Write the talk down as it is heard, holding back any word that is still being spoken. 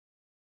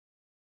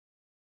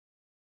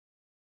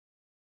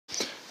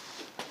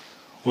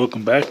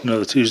Welcome back to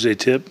another Tuesday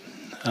tip.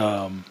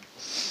 Today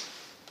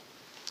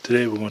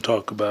we're going to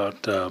talk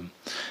about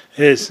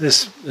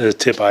this a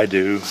tip I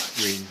do.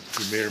 I mean,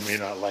 you may or may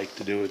not like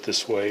to do it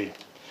this way.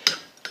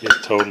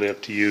 It's totally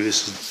up to you.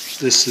 This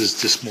is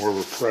just more of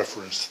a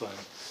preference thing.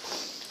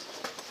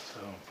 So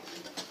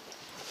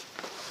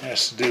it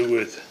has to do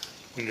with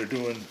when you're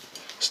doing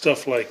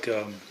stuff like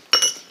when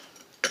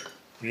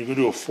you're going to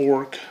do a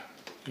fork,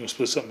 you're going to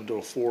split something into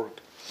a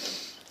fork.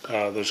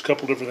 There's a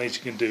couple different things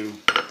you can do.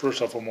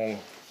 First off, I'm going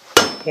to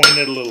point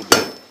it a little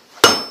bit.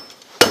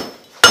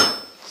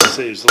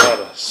 Saves a lot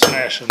of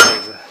smashing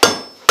later.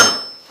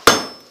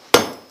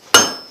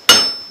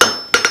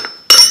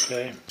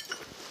 Okay.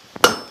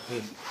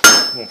 Then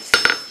we'll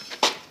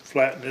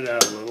flatten it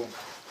out a little.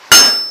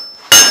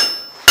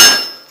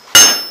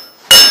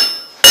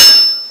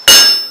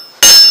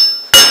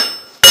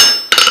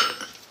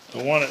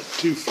 Don't want it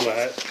too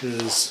flat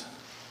because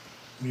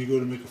when you go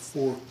to make a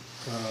fork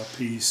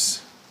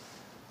piece,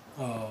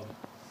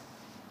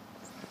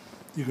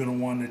 you're going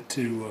to want it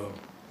to,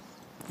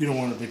 you don't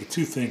want to make it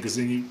too thin because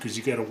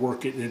you got to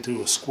work it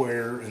into a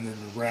square and then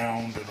a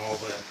round and all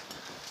that.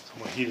 So I'm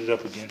going to heat it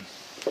up again.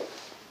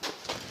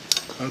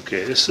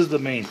 Okay, this is the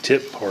main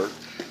tip part.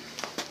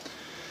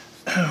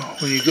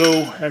 When you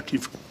go, after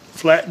you've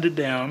flattened it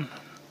down,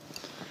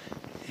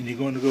 and you're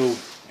going to go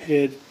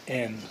ahead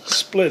and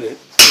split it,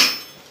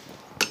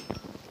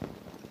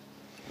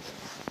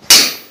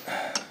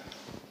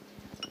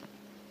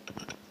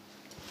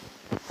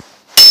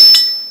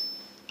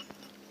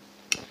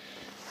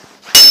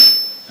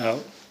 now,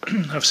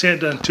 I've seen it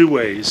done two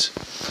ways.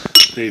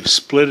 They've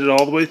split it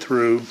all the way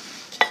through.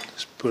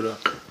 Just put a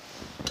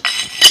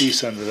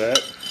piece under that.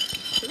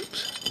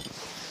 Oops.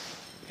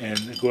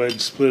 And go ahead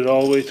and split it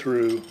all the way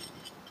through.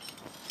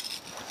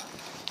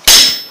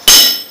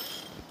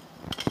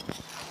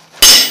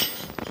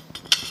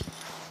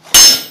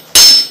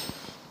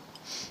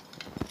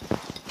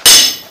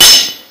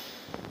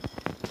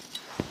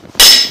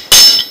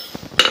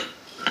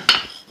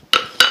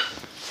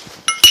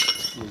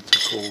 A little too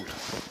cold.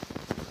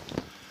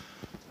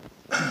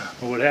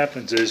 What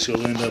happens is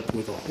you'll end up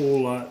with a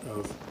whole lot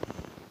of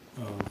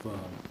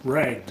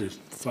rag to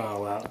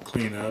file out,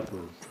 clean up,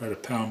 or try to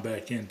pound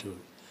back into it.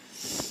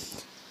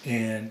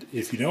 And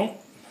if you don't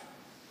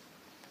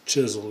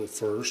chisel it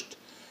first,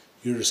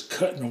 you're just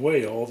cutting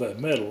away all that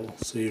metal,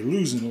 so you're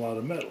losing a lot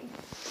of metal.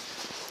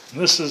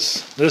 And this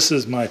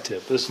is my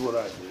tip. This is what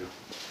I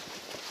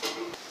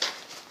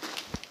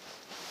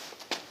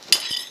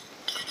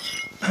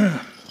do.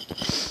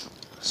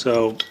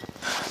 So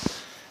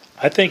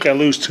I think I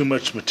lose too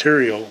much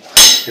material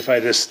if I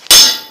just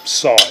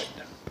saw it.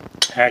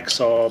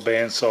 Hacksaw,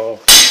 bandsaw.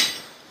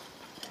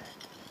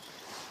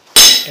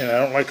 And I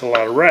don't like a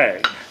lot of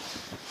rag.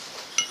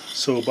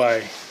 So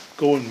by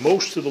going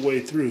most of the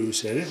way through,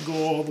 see I didn't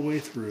go all the way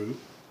through,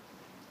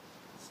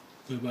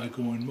 but by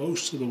going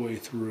most of the way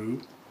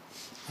through,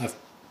 I've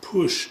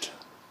pushed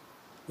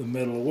the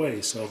metal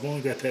away. So I've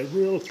only got that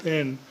real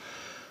thin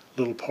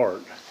little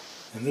part.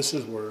 And this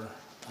is where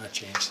I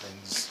change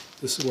things.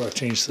 This is where I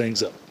change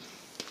things up.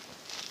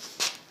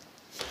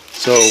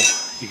 So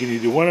you can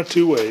either one of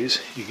two ways.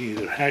 You can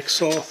either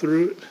hacksaw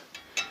through it,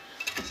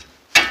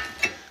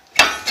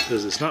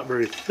 because it's not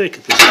very thick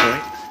at this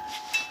point.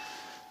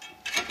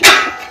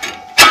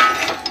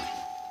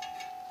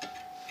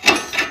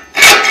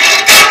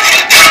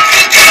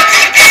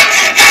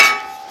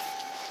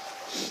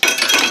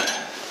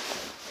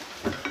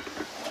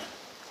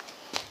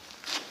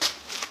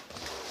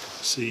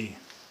 See.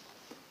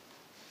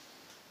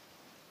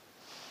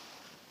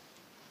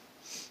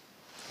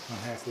 I'm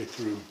halfway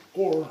through.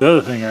 Or the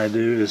other thing I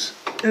do is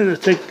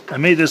I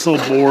made this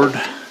little board.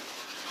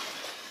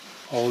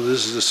 All of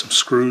this is just some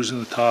screws in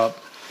the top,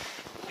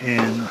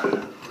 and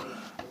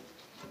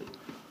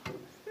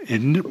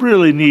it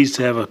really needs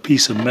to have a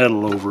piece of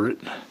metal over it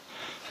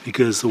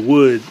because the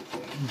wood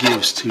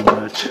gives too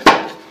much.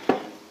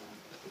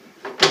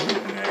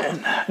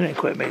 And I didn't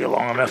quite make it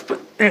long enough, but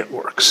it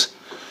works.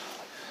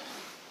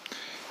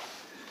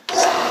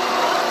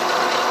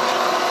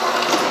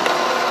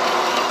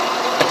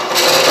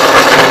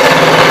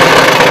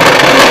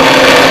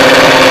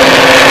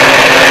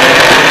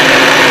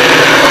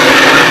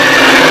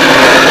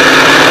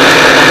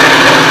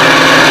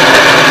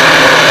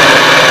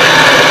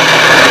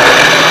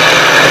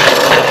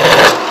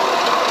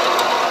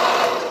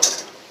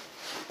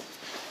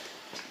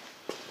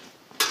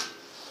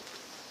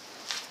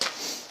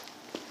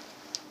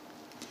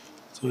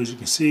 So as you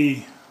can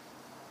see,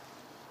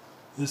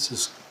 this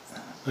is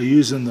by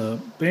using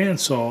the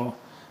bandsaw,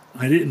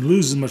 I didn't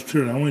lose as much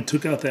material. I only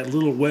took out that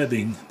little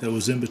webbing that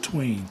was in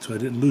between, so I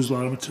didn't lose a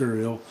lot of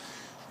material.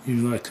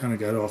 Even though I kind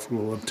of got off a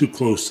little, I'm too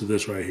close to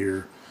this right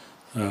here,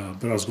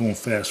 but I was going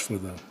fast for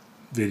the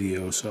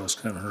video, so I was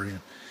kind of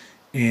hurrying.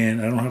 And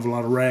I don't have a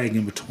lot of rag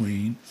in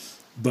between,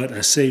 but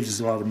I saved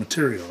a lot of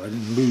material. I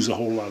didn't lose a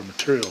whole lot of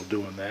material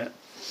doing that.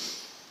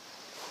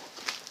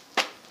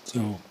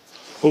 So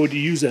what would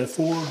you use that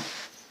for?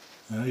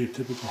 Your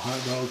typical hot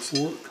dog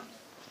fork.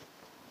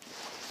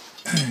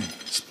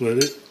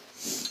 Split it.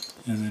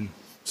 and then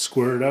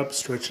square it up,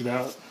 stretch it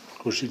out. Of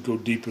course, you'd go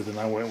deeper than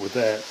I went with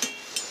that.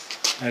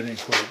 I didn't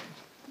quite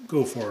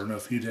go far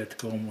enough. You'd have to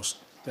go almost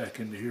back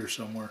into here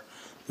somewhere.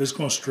 But it's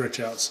going to stretch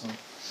out some.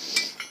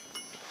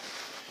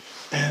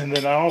 And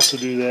then I also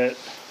do that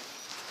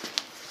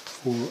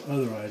for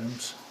other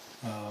items.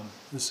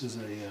 This is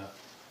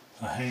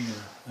a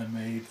hanger I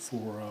made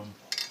for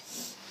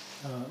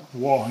a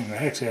wall hanger.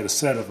 I actually had a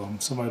set of them.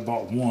 Somebody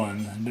bought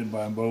one and didn't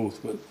buy them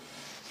both, but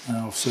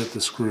I'll set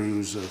the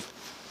screws of.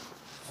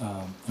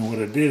 And what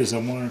I did is I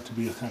wanted it to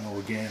be kind of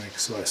organic,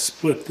 so I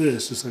split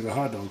this just like a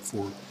hot dog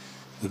fork,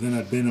 but then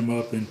I bent them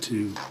up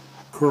into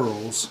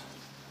curls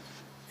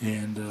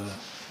and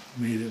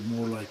made it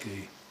more like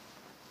a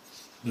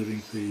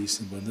living piece,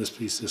 and then this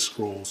piece is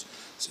scrolls.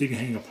 So you can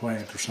hang a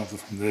plant or something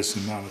from this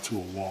and mount it to a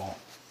wall.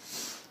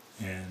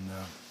 And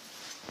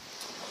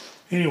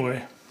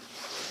anyway,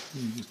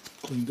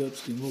 cleaned up,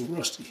 it's getting a little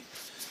rusty.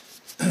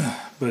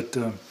 But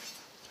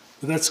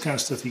that's the kind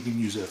of stuff you can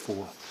use that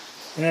for.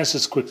 And that's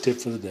just a quick tip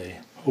for the day.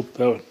 Hope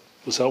that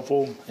was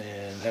helpful,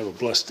 and have a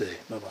blessed day.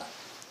 Bye-bye.